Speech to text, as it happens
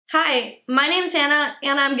Hi, my name's Hannah,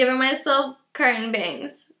 and I'm giving myself curtain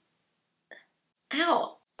bangs.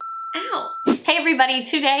 Ow. Ow. Hey everybody,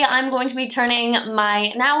 today I'm going to be turning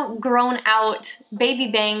my now grown out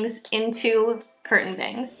baby bangs into curtain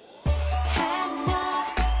bangs.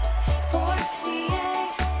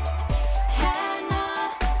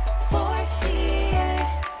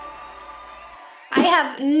 I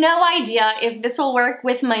have no idea if this will work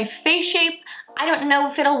with my face shape. I don't know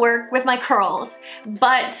if it'll work with my curls,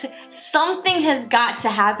 but something has got to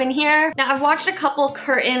happen here. Now, I've watched a couple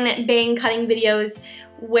curtain bang cutting videos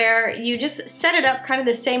where you just set it up kind of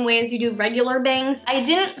the same way as you do regular bangs. I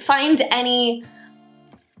didn't find any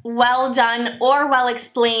well done or well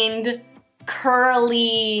explained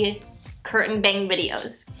curly curtain bang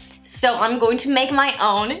videos. So I'm going to make my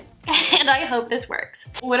own, and I hope this works.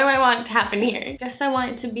 What do I want to happen here? I guess I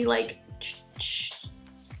want it to be like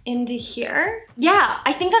into here. Yeah,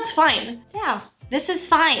 I think that's fine. Yeah, this is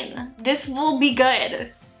fine. This will be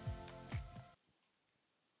good.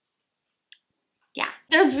 Yeah,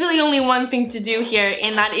 there's really only one thing to do here,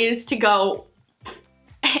 and that is to go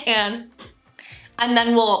and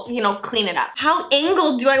then we'll, clean it up. How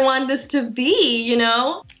angled do I want this to be,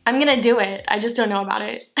 I'm gonna do it. I just don't know about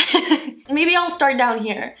it. Maybe I'll start down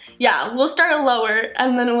here. Yeah, we'll start lower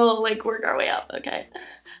and then we'll work our way up, okay?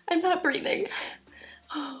 I'm not breathing.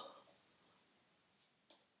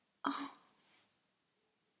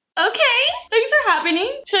 Okay, things are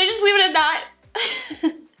happening. Should I just leave it at that?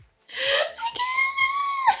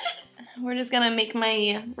 We're just gonna make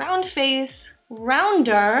my round face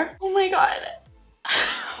rounder. Oh my god.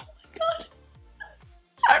 Oh my god.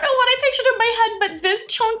 I don't know what I pictured in my head, but this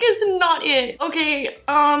chunk is not it. Okay,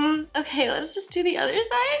 okay, let's just do the other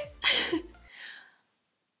side.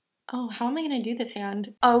 Oh, how am I gonna do this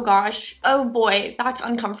hand? Oh gosh. Oh boy, that's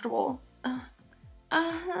uncomfortable.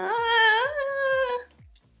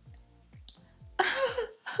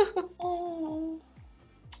 Oh,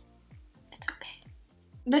 it's okay.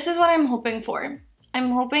 This is what I'm hoping for.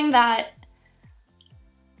 I'm hoping that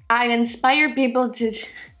I inspire people to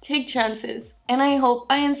take chances. And I hope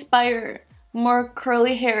I inspire more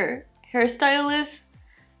curly hair hairstylists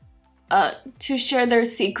to share their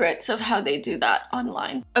secrets of how they do that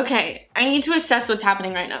online. Okay, I need to assess what's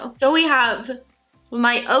happening right now. So we have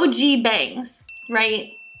my OG bangs,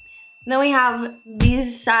 right? Then we have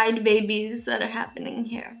these side babies that are happening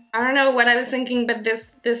here. I don't know what I was thinking, but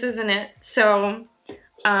this isn't it. So,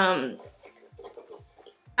 I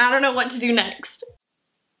don't know what to do next.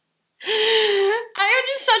 I am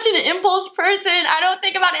just such an impulse person. I don't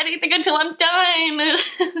think about anything until I'm done.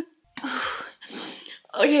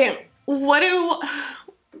 Okay, what do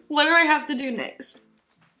I have to do next?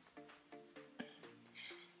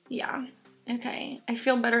 Yeah, okay, I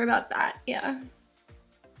feel better about that, yeah.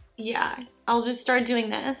 Yeah, I'll just start doing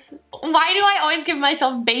this. Why do I always give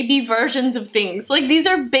myself baby versions of things? Like, these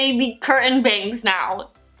are baby curtain bangs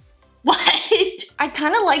now. What? I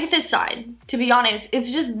kind of like this side, to be honest.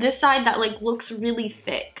 It's just this side that looks really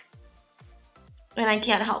thick. And I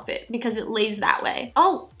can't help it because it lays that way.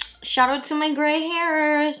 Oh, shout out to my gray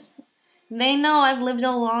hairs. They know I've lived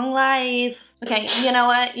a long life. Okay, you know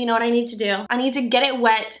what? You know what I need to do? I need to get it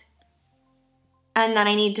wet and then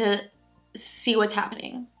I need to see what's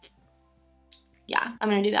happening. Yeah, I'm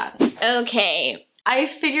gonna do that. Okay, I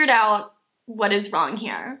figured out what is wrong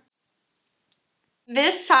here.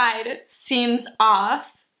 This side seems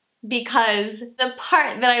off because the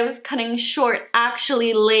part that I was cutting short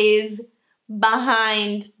actually lays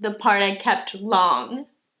behind the part I kept long.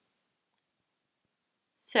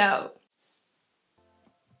 So,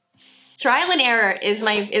 trial and error is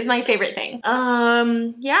my favorite thing.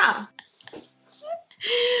 Yeah.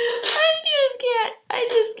 I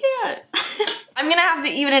just can't. I'm gonna have to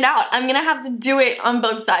even it out. I'm gonna have to do it on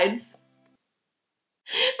both sides.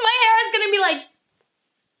 My hair is gonna be like,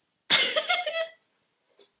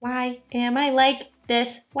 why am I like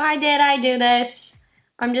this? Why did I do this?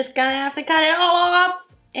 I'm just gonna have to cut it all off,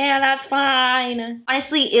 and that's fine.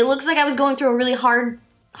 Honestly, it looks like I was going through a really hard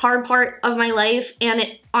part of my life,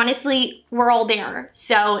 and honestly, we're all there,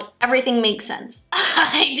 so everything makes sense.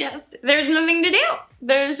 There's nothing to do.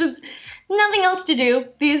 There's just nothing else to do.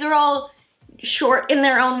 These are all short in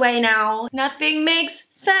their own way now. Nothing makes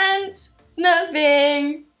sense.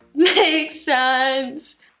 Nothing makes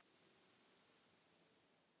sense.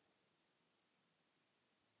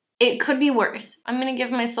 It could be worse. I'm gonna give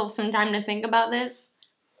myself some time to think about this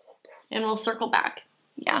and we'll circle back.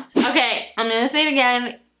 Yeah. Okay, I'm gonna say it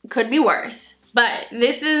again. Could be worse. But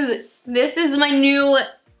this is the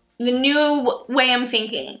new way I'm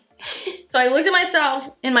thinking. So I looked at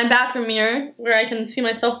myself in my bathroom mirror where I can see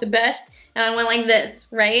myself the best and I went like this,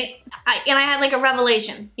 right? And I had like a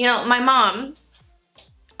revelation. You know, my mom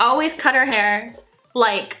always cut her hair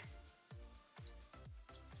like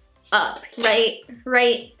up, right?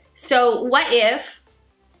 Right? So what if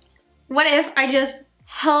I just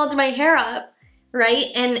held my hair up, right?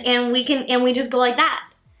 And we just go like that,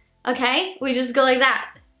 okay? We just go like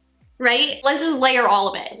that, right? Let's just layer all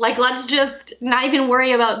of it. Like, let's just not even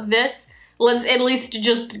worry about this. Let's at least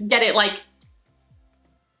just get it like,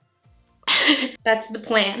 that's the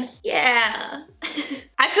plan. Yeah.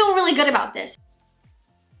 I feel really good about this.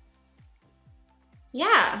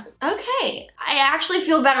 Yeah, okay. I actually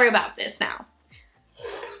feel better about this now.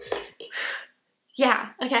 Yeah,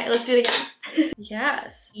 okay, let's do it again.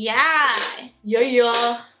 Yes. Yeah.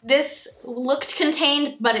 Yeah. This looked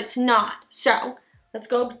contained, but it's not. So, let's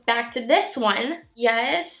go back to this one.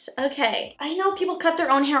 Yes, okay. I know people cut their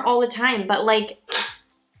own hair all the time, but like,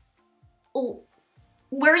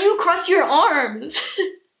 where you cross your arms?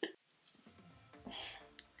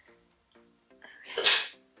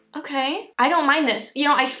 Okay, I don't mind this. You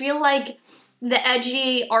know, I feel like the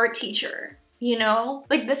edgy art teacher, you know?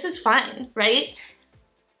 Like, this is fun, right?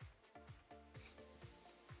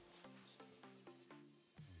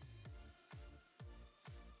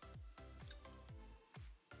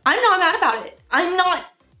 I'm not mad about it. I'm not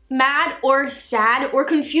mad or sad or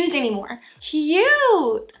confused anymore.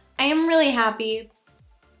 Cute! I am really happy.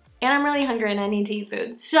 And I'm really hungry and I need to eat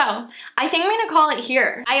food. So, I think I'm gonna call it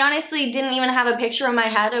here. I honestly didn't even have a picture in my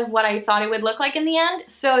head of what I thought it would look like in the end,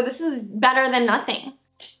 so this is better than nothing.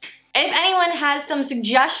 If anyone has some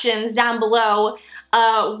suggestions down below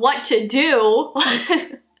what to do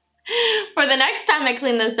for the next time I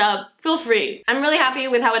clean this up, feel free. I'm really happy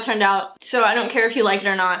with how it turned out, so I don't care if you like it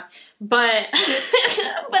or not. But,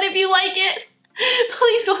 but if you like it,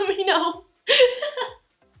 please let me know.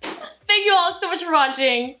 Thank you all so much for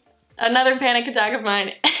watching. Another panic attack of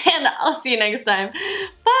mine, and I'll see you next time.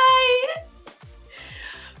 Bye!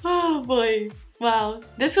 Oh boy, wow,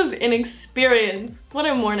 this was an experience. What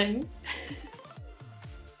a morning.